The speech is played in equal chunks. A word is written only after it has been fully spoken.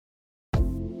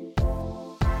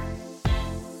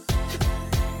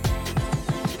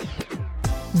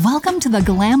Welcome to the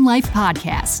Glam Life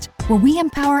Podcast, where we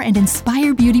empower and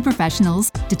inspire beauty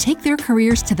professionals to take their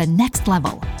careers to the next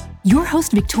level. Your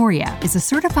host, Victoria, is a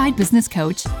certified business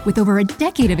coach with over a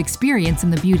decade of experience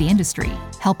in the beauty industry,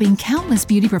 helping countless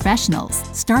beauty professionals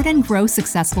start and grow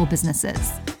successful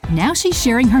businesses. Now she's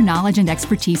sharing her knowledge and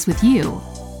expertise with you.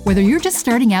 Whether you're just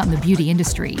starting out in the beauty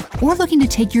industry or looking to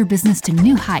take your business to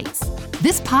new heights,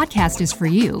 this podcast is for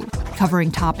you,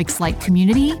 covering topics like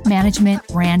community, management,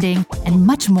 branding, and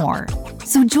much more.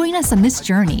 So join us on this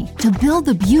journey to build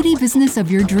the beauty business of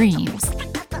your dreams.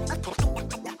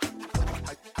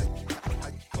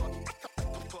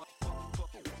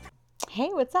 Hey,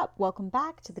 what's up? Welcome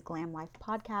back to the Glam Life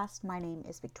Podcast. My name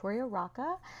is Victoria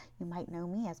Rocca. You might know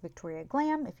me as Victoria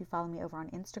Glam if you follow me over on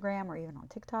Instagram or even on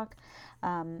TikTok.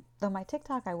 Though my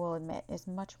TikTok, I will admit, is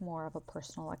much more of a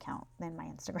personal account than my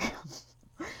Instagram.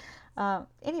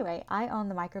 Anyway, I own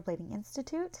the Microblading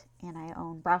Institute and I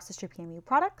own Brow Sister PMU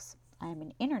products. I am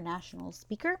an international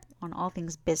speaker on all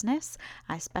things business.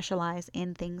 I specialize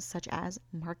in things such as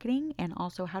marketing and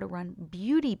also how to run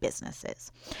beauty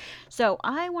businesses. So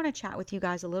I want to chat with you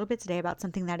guys a little bit today about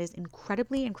something that is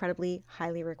incredibly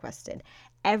highly requested.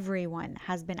 Everyone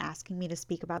has been asking me to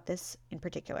speak about this in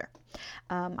particular.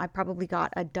 I probably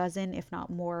got a dozen, if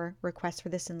not more, requests for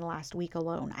this in the last week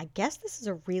alone. I guess this is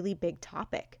a really big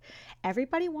topic.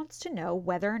 Everybody wants to know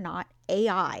whether or not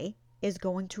AI is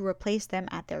going to replace them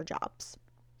at their jobs,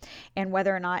 and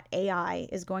whether or not AI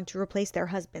is going to replace their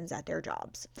husbands at their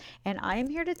jobs. And I am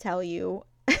here to tell you,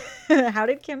 how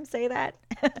did Kim say that?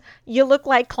 You look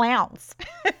like clowns.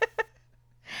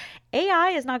 AI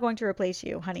is not going to replace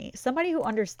you, honey. Somebody who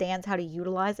understands how to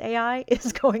utilize AI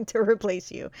is going to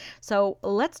replace you. So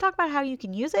let's talk about how you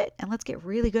can use it, and let's get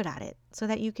really good at it so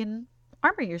that you can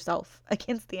armor yourself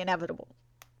against the inevitable.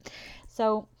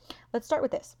 So let's start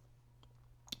with this.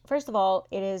 First of all,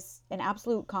 it is an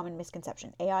absolute common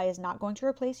misconception. AI is not going to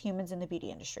replace humans in the beauty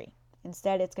industry.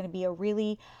 Instead, it's going to be a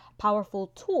really powerful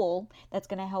tool that's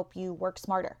going to help you work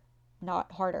smarter, not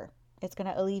harder. It's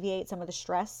going to alleviate some of the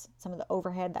stress, some of the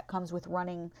overhead that comes with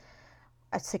running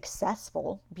a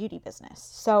successful beauty business.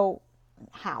 So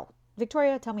how?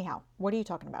 Victoria, tell me how. What are you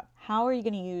talking about? How are you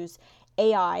going to use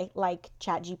AI like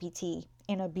ChatGPT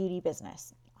in a beauty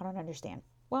business? I don't understand.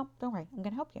 Well, don't worry, I'm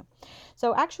going to help you.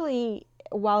 So actually,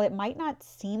 while it might not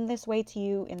seem this way to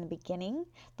you in the beginning,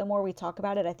 the more we talk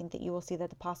about it, I think that you will see that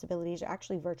the possibilities are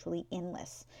actually virtually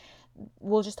endless.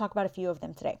 We'll just talk about a few of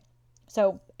them today.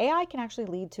 So AI can actually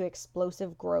lead to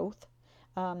explosive growth.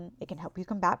 It can help you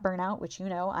combat burnout, which, you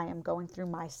know, I am going through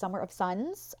my summer of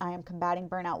suns. I am combating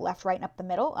burnout left, right, and up the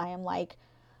middle. I am like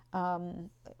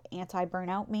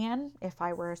anti-burnout man if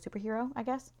I were a superhero, I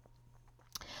guess.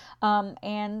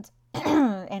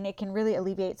 And it can really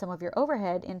alleviate some of your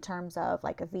overhead in terms of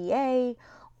like a VA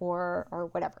or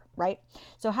whatever, right?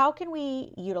 So how can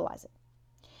we utilize it?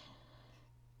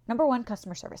 Number one,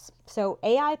 customer service. So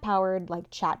AI powered like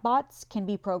chatbots can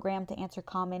be programmed to answer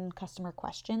common customer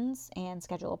questions and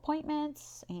schedule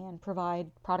appointments and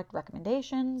provide product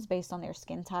recommendations based on their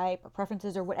skin type or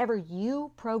preferences or whatever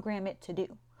you program it to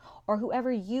do, or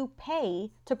whoever you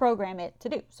pay to program it to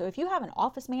do. So if you have an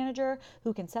office manager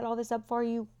who can set all this up for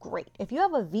you, great. If you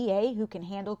have a VA who can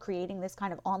handle creating this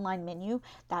kind of online menu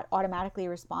that automatically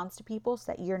responds to people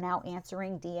so that you're now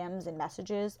answering DMs and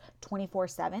messages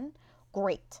 24/7,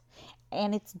 great.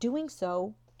 And it's doing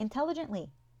so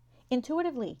intelligently,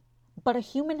 intuitively, but a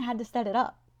human had to set it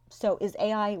up. So is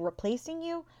AI replacing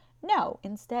you? No,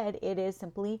 instead it is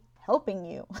simply helping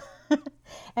you.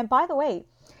 And by the way,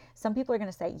 some people are going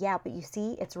to say, yeah, but you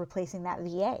see, it's replacing that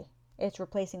VA. It's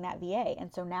replacing that VA.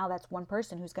 And so now that's one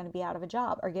person who's going to be out of a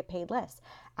job or get paid less.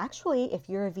 Actually, if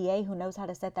you're a VA who knows how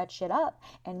to set that shit up,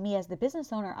 and me as the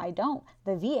business owner, I don't,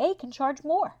 the VA can charge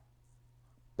more.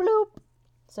 Bloop.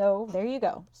 So there you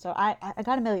go. So I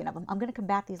got a million of them. I'm going to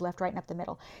combat these left, right, and up the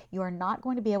middle. You are not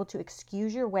going to be able to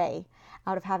excuse your way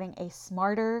out of having a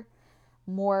smarter,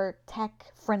 more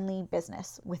tech-friendly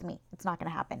business with me. It's not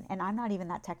going to happen. And I'm not even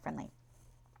that tech-friendly.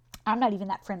 I'm not even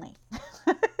that friendly.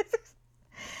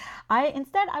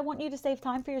 Instead, I want you to save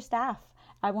time for your staff.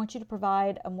 I want you to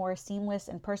provide a more seamless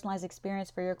and personalized experience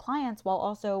for your clients while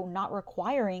also not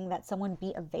requiring that someone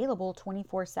be available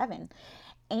 24/7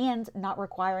 and not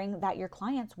requiring that your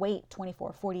clients wait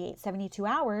 24, 48, 72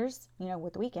 hours, you know,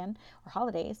 with the weekend or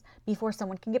holidays before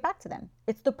someone can get back to them.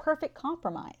 It's the perfect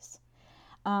compromise.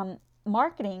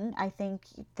 Marketing, I think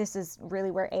this is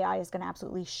really where AI is going to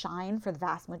absolutely shine for the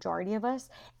vast majority of us.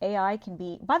 AI can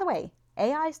be, by the way,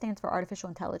 AI stands for artificial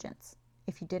intelligence,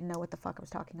 if you didn't know what the fuck I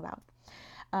was talking about.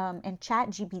 And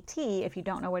ChatGPT, if you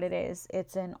don't know what it is,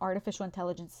 it's an artificial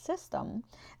intelligence system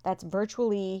that's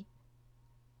virtually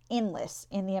endless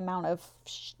in the amount of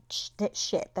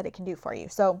shit that it can do for you.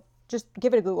 So just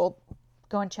give it a Google.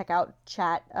 Go and check out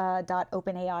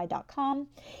chat.openai.com.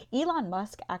 Elon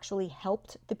Musk actually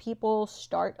helped the people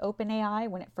start OpenAI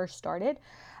when it first started.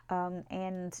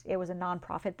 And it was a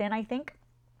nonprofit then, I think.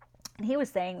 And he was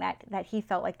saying that he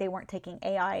felt like they weren't taking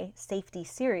AI safety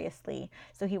seriously,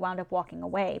 so he wound up walking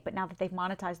away. But now that they've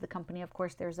monetized the company, of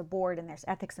course, there's a board and there's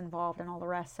ethics involved and all the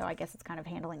rest, so I guess it's kind of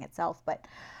handling itself. But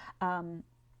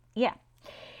yeah.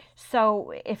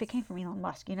 So if it came from Elon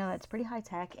Musk, you know that's pretty high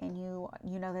tech, and you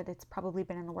know that it's probably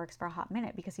been in the works for a hot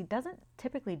minute, because he doesn't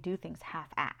typically do things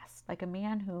half-assed. Like a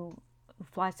man who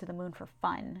flies to the moon for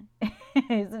fun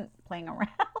isn't playing around.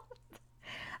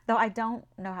 Though I don't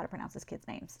know how to pronounce this kid's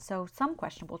names. So some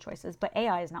questionable choices, but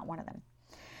AI is not one of them.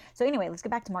 So anyway, let's get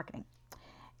back to marketing.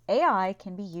 AI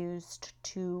can be used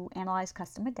to analyze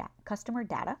customer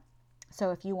data. So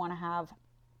if you want to have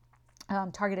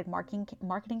targeted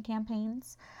marketing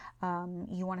campaigns,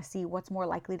 you want to see what's more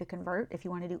likely to convert. If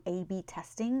you want to do A/B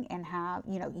testing and have,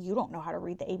 you don't know how to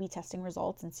read the A/B testing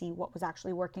results and see what was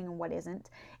actually working and what isn't.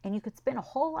 And you could spend a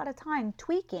whole lot of time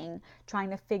tweaking, trying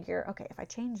to figure, okay, if I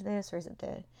change this, or is it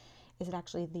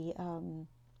actually the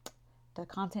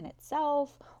content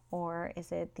itself, or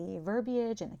is it the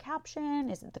verbiage and the caption?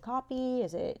 Is it the copy?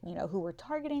 Is it, who we're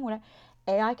targeting? Whatever.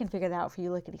 AI can figure that out for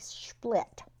you,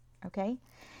 lickety-split, okay?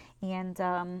 And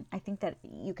I think that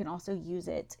you can also use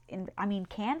it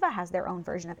Canva has their own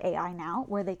version of AI now,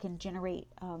 where they can generate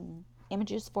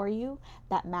images for you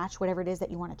that match whatever it is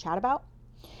that you want to chat about.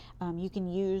 You can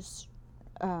use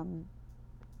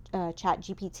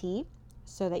ChatGPT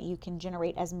so that you can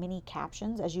generate as many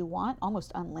captions as you want,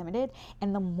 almost unlimited.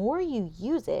 And the more you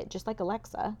use it, just like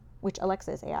Alexa, which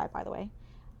Alexa is AI, by the way,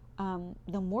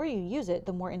 the more you use it,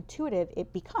 the more intuitive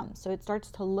it becomes. So it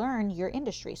starts to learn your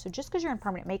industry. So just because you're in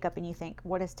permanent makeup and you think,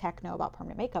 what does tech know about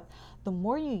permanent makeup? The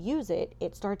more you use it,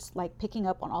 it starts like picking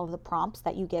up on all of the prompts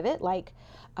that you give it, like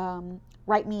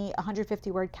write me a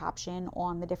 150-word caption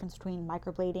on the difference between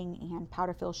microblading and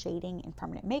powder fill shading in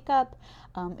permanent makeup.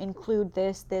 Include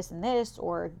this, and this,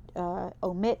 or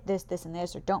omit this, and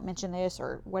this, or don't mention this,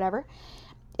 or whatever.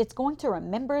 It's going to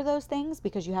remember those things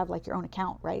because you have like your own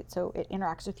account, right? So it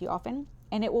interacts with you often,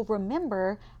 and it will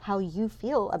remember how you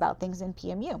feel about things in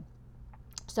PMU.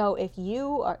 So if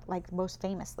you are, like, most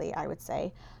famously, I would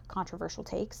say, controversial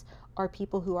takes are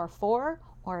people who are for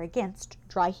or against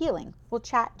dry healing. Well,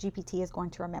 ChatGPT is going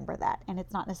to remember that, and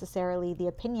it's not necessarily the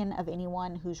opinion of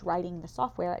anyone who's writing the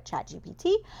software at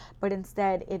ChatGPT, but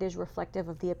instead it is reflective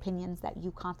of the opinions that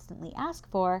you constantly ask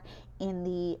for in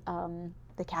the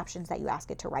captions that you ask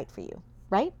it to write for you,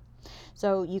 right?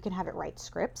 So you can have it write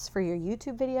scripts for your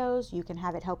YouTube videos. You can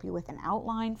have it help you with an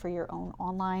outline for your own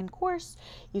online course.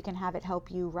 You can have it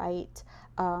help you write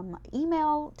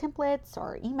email templates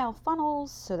or email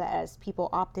funnels, so that as people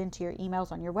opt into your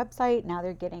emails on your website, now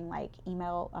they're getting like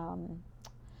email,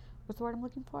 what's the word I'm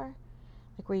looking for?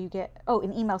 Like where you get,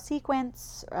 an email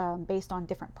sequence based on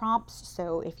different prompts.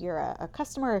 So if you're a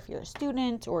customer, if you're a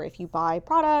student, or if you buy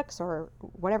products, or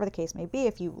whatever the case may be,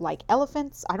 if you like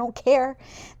elephants, I don't care,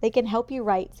 they can help you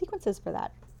write sequences for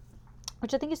that,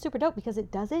 which I think is super dope, because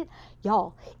it does it,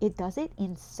 y'all, it does it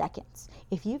in seconds.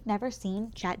 If you've never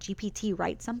seen ChatGPT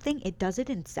write something, it does it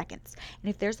in seconds.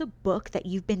 And if there's a book that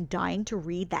you've been dying to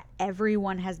read that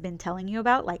everyone has been telling you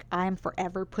about, like I'm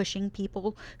forever pushing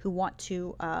people who want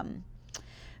to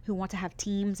have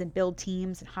teams and build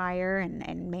teams and hire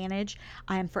and manage,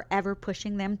 I am forever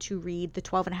pushing them to read The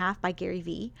 12 and a Half by Gary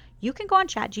Vee. You can go on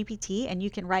ChatGPT and you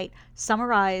can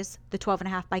summarize The 12 and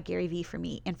a Half by Gary Vee for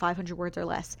me in 500 words or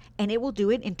less, and it will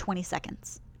do it in 20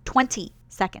 seconds. 20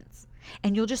 seconds.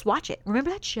 And you'll just watch it. Remember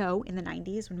that show in the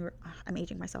 90s when I'm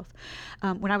aging myself.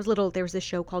 When I was little, there was this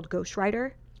show called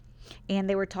Ghostwriter. And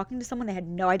they were talking to someone. They had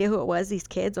no idea who it was, these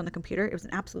kids on the computer. It was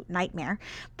an absolute nightmare.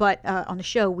 But on the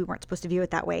show, we weren't supposed to view it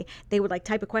that way. They would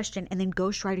type a question, and then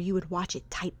Ghostwriter, you would watch it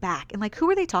type back. And who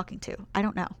are they talking to? I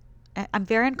don't know. I'm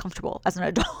very uncomfortable as an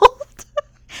adult.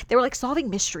 They were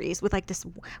solving mysteries with this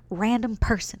random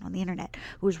person on the internet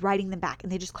who was writing them back,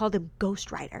 and they just called him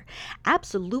Ghostwriter.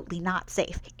 Absolutely not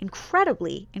safe.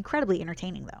 Incredibly, incredibly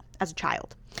entertaining though, as a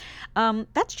child.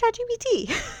 That's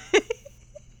ChatGPT.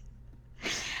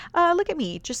 Look at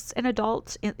me, just an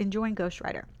adult enjoying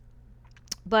Ghostwriter.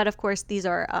 But of course, these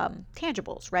are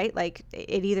tangibles, right?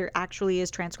 It either actually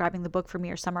is transcribing the book for me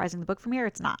or summarizing the book for me, or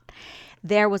it's not.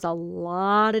 There was a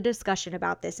lot of discussion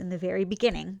about this in the very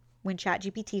beginning when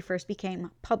ChatGPT first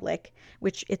became public,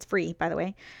 which it's free, by the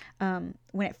way,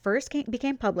 when it first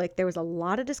became public, there was a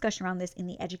lot of discussion around this in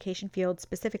the education field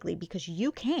specifically, because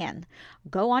you can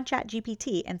go on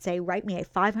ChatGPT and say, write me a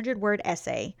 500-word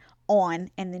essay on,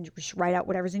 and then just write out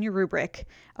whatever's in your rubric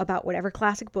about whatever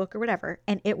classic book or whatever,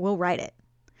 and it will write it.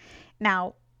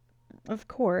 Now, of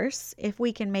course, if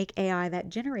we can make AI that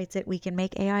generates it, we can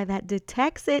make AI that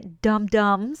detects it,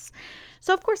 dum-dums.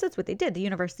 So, of course, that's what they did. The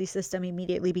university system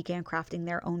immediately began crafting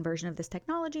their own version of this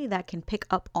technology that can pick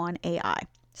up on AI.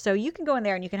 So you can go in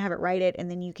there and you can have it write it,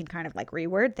 and then you can kind of like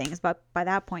reword things. But by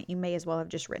that point, you may as well have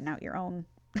just written out your own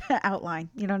outline.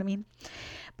 You know what I mean?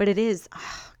 But it is,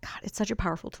 oh God, it's such a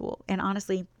powerful tool. And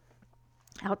honestly,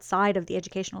 outside of the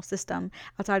educational system,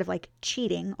 outside of like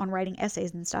cheating on writing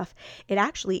essays and stuff, it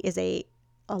actually is a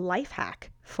life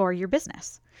hack for your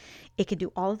business. It can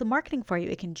do all of the marketing for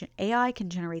you. AI can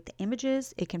generate the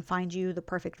images. It can find you the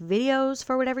perfect videos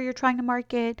for whatever you're trying to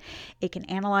market. It can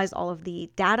analyze all of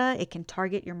the data. It can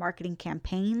target your marketing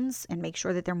campaigns and make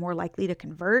sure that they're more likely to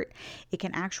convert. It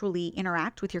can actually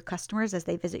interact with your customers as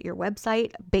they visit your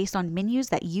website based on menus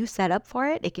that you set up for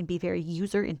it. It can be very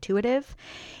user intuitive.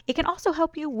 It can also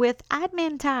help you with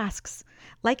admin tasks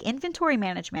like inventory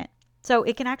management. So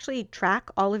it can actually track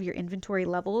all of your inventory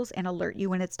levels and alert you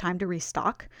when it's time to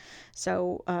restock.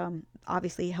 So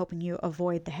obviously helping you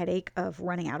avoid the headache of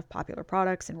running out of popular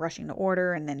products and rushing to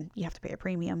order, and then you have to pay a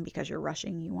premium because you're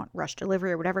rushing, you want rush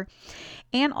delivery or whatever.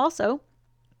 And also,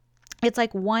 it's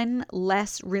like one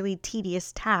less really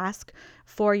tedious task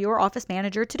for your office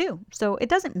manager to do. So it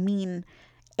doesn't mean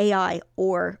AI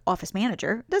or office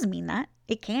manager. It doesn't mean that.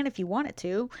 It can if you want it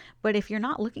to, but if you're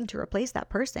not looking to replace that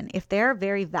person, if they're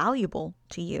very valuable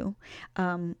to you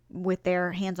with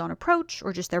their hands-on approach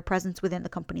or just their presence within the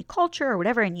company culture or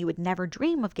whatever, and you would never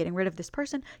dream of getting rid of this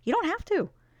person, you don't have to.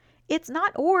 It's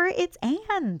not or, it's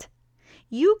and.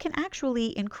 You can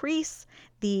actually increase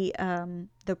the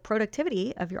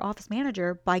productivity of your office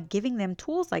manager by giving them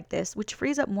tools like this, which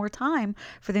frees up more time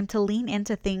for them to lean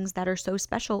into things that are so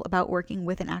special about working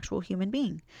with an actual human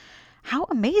being. How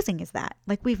amazing is that?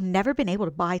 Like, we've never been able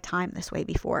to buy time this way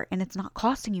before, and it's not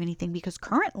costing you anything because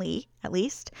currently, at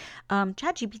least,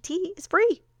 ChatGPT is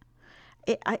free.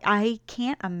 I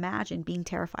can't imagine being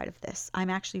terrified of this.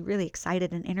 I'm actually really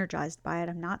excited and energized by it.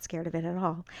 I'm not scared of it at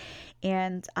all.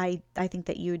 And I think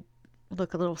that you'd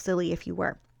look a little silly if you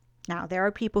were. Now, there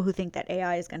are people who think that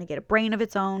AI is going to get a brain of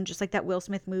its own, just like that Will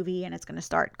Smith movie, and it's going to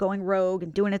start going rogue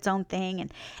and doing its own thing.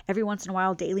 And every once in a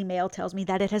while, Daily Mail tells me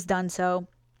that it has done so.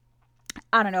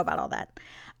 I don't know about all that.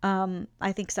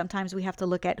 I think sometimes we have to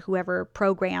look at whoever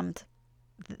programmed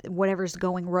whatever's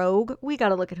going rogue. We got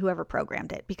to look at whoever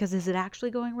programmed it, because is it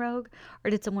actually going rogue, or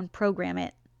did someone program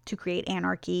it to create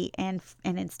anarchy and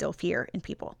instill fear in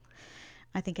people?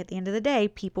 I think at the end of the day,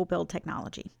 people build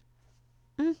technology.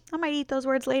 I might eat those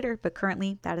words later, but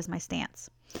currently that is my stance.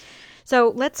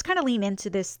 So let's kind of lean into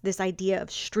this idea of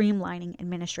streamlining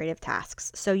administrative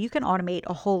tasks. So you can automate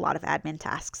a whole lot of admin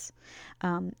tasks.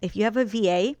 If you have a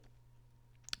VA,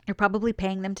 you're probably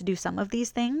paying them to do some of these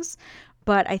things.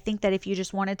 But I think that if you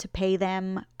just wanted to pay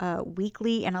them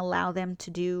weekly and allow them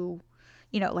to do,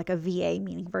 like a VA,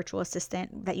 meaning virtual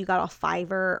assistant that you got off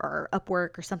Fiverr or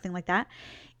Upwork or something like that,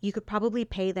 you could probably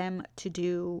pay them to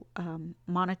do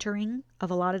monitoring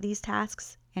of a lot of these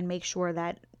tasks and make sure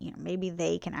that, maybe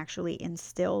they can actually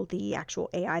instill the actual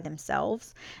AI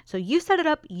themselves. So you set it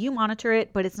up, you monitor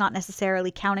it, but it's not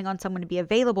necessarily counting on someone to be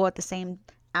available at the same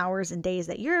hours and days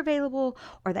that you're available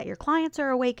or that your clients are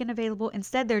awake and available.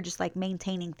 Instead, they're just like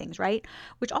maintaining things, right?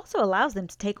 Which also allows them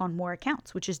to take on more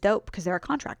accounts, which is dope because they're a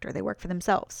contractor. They work for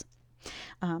themselves.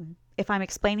 If I'm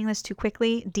explaining this too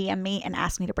quickly, DM me and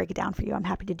ask me to break it down for you. I'm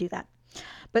happy to do that.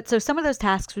 But so some of those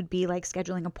tasks would be like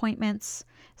scheduling appointments,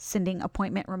 sending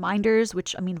appointment reminders,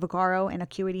 which Vagaro and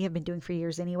Acuity have been doing for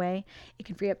years anyway. It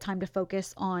can free up time to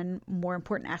focus on more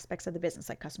important aspects of the business,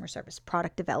 like customer service,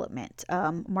 product development,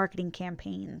 marketing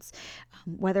campaigns,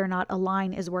 whether or not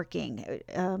Align is working,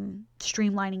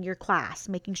 streamlining your class,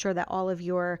 making sure that all of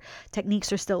your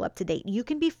techniques are still up to date. You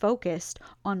can be focused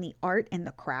on the art and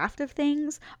the craft of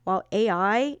things, while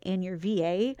AI and your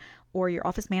VA or your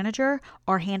office manager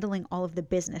are handling all of the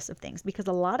business of things. Because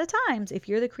a lot of times, if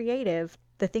you're the creative,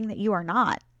 the thing that you are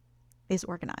not is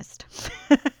organized.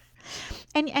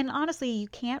 And honestly, you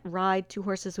can't ride two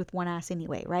horses with one ass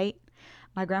anyway, right?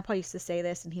 My grandpa used to say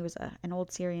this, and he was an old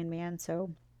Syrian man, so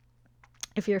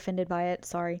if you're offended by it,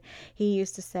 sorry. He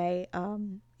used to say,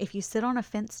 if you sit on a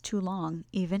fence too long,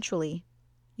 eventually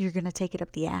you're going to take it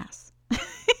up the ass.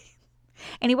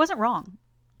 And he wasn't wrong.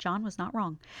 John was not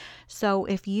wrong. So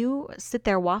if you sit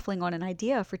there waffling on an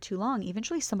idea for too long,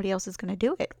 eventually somebody else is going to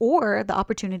do it, or the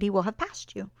opportunity will have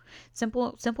passed you.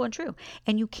 Simple and true.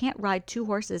 And you can't ride two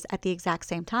horses at the exact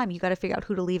same time. You got to figure out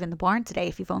who to leave in the barn today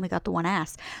if you've only got the one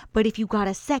ass. But if you got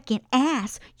a second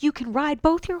ass, you can ride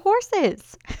both your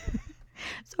horses.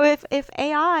 So if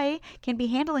AI can be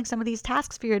handling some of these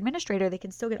tasks for your administrator, they can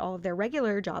still get all of their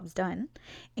regular jobs done,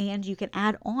 and you can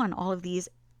add on all of these,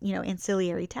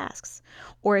 ancillary tasks.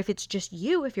 Or if it's just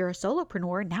you, if you're a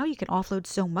solopreneur, now you can offload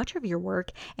so much of your work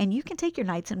and you can take your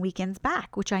nights and weekends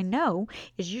back, which I know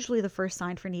is usually the first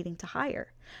sign for needing to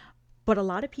hire. But a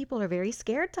lot of people are very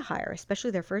scared to hire, especially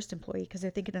their first employee, because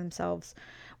they're thinking to themselves,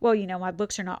 well, my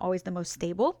books are not always the most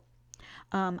stable.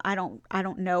 I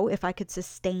don't know if I could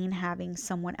sustain having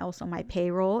someone else on my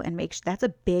payroll and that's a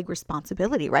big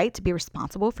responsibility, right? To be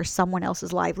responsible for someone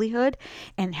else's livelihood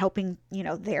and helping,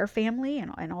 their family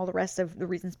and all the rest of the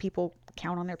reasons people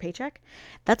count on their paycheck.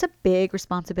 That's a big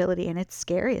responsibility, and it's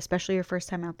scary, especially your first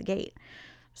time out the gate.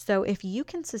 So if you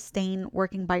can sustain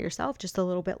working by yourself just a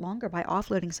little bit longer by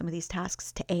offloading some of these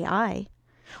tasks to AI,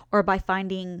 or by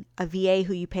finding a VA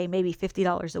who you pay maybe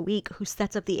 $50 a week, who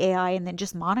sets up the AI and then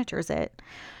just monitors it.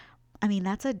 I mean,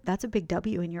 that's a big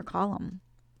W in your column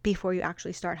before you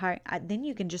actually start hiring. Then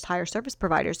you can just hire service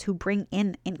providers who bring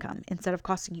in income instead of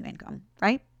costing you income,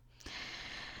 right?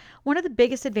 One of the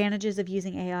biggest advantages of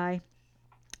using AI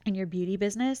in your beauty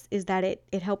business is that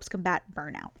it helps combat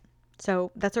burnout.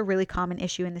 So that's a really common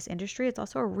issue in this industry. It's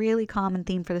also a really common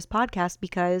theme for this podcast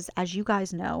because, as you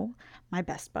guys know, my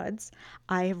best buds,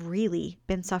 I have really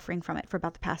been suffering from it for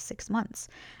about the past 6 months.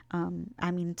 To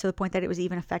the point that it was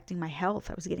even affecting my health.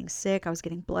 I was getting sick. I was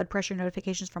getting blood pressure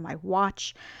notifications from my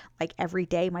watch. Like every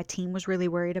day, my team was really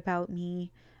worried about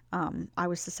me. I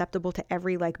was susceptible to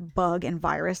every bug and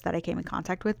virus that I came in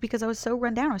contact with because I was so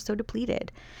run down. I was so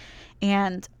depleted.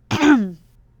 And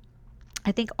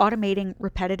I think automating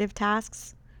repetitive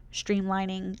tasks,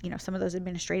 streamlining, some of those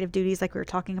administrative duties like we were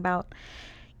talking about,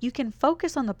 you can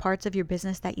focus on the parts of your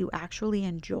business that you actually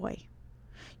enjoy.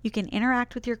 You can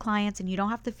interact with your clients and you don't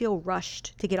have to feel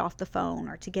rushed to get off the phone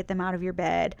or to get them out of your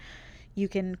bed. You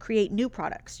can create new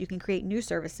products, you can create new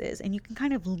services, and you can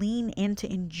kind of lean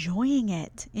into enjoying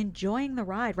it, enjoying the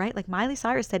ride, right? Like Miley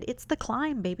Cyrus said, it's the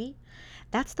climb, baby.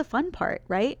 That's the fun part,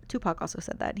 right? Tupac also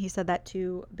said that. He said that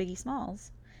to Biggie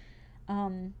Smalls. Or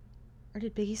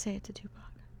did Biggie say it to Tupac?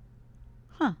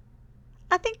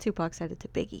 I think Tupac said it to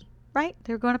Biggie, right?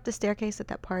 They were going up the staircase at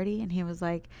that party, and he was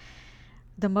like,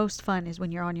 the most fun is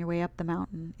when you're on your way up the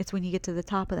mountain. It's when you get to the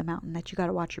top of the mountain that you got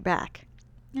to watch your back.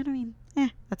 You know what I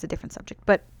mean? That's a different subject,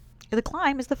 but the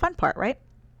climb is the fun part, right?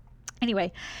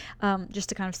 Anyway, just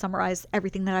to kind of summarize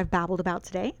everything that I've babbled about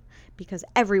today, because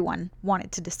everyone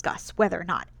wanted to discuss whether or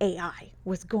not AI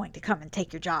was going to come and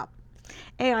take your job.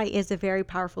 AI is a very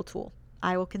powerful tool.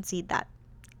 I will concede that.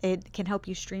 It can help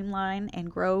you streamline and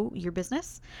grow your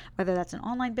business, whether that's an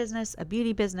online business, a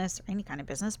beauty business, or any kind of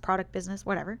business, product business,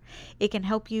 whatever. It can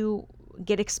help you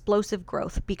get explosive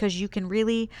growth because you can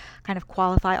really kind of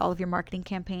qualify all of your marketing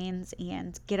campaigns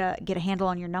and get a handle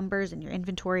on your numbers and your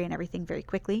inventory and everything very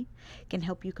quickly. It can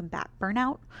help you combat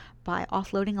burnout by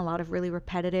offloading a lot of really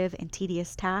repetitive and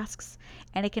tedious tasks,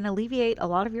 and it can alleviate a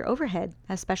lot of your overhead,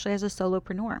 especially as a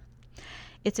solopreneur.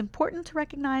 It's important to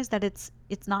recognize that it's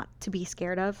not to be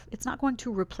scared of. It's not going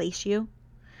to replace you.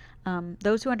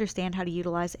 Those who understand how to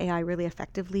utilize AI really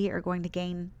effectively are going to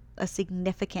gain a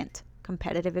significant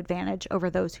competitive advantage over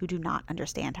those who do not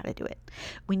understand how to do it.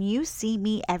 When you see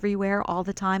me everywhere all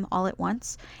the time, all at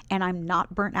once, and I'm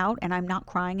not burnt out and I'm not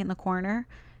crying in the corner,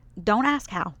 don't ask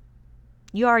how.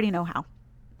 You already know how,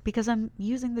 because I'm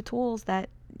using the tools that,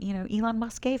 Elon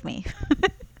Musk gave me.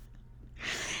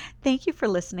 Thank you for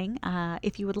listening.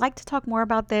 If you would like to talk more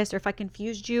about this, or if I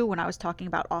confused you when I was talking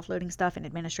about offloading stuff and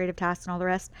administrative tasks and all the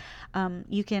rest,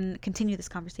 you can continue this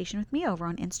conversation with me over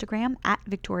on Instagram at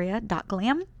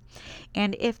victoria.glam.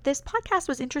 And if this podcast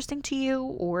was interesting to you,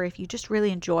 or if you just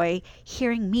really enjoy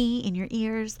hearing me in your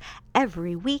ears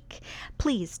every week,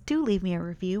 please do leave me a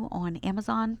review on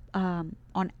Amazon,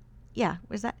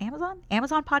 is that Amazon?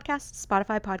 Amazon Podcasts,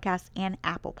 Spotify Podcasts, and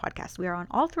Apple Podcasts. We are on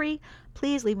all three.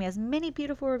 Please leave me as many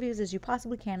beautiful reviews as you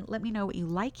possibly can. Let me know what you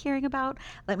like hearing about.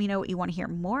 Let me know what you want to hear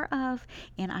more of.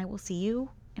 And I will see you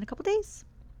in a couple days.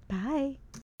 Bye.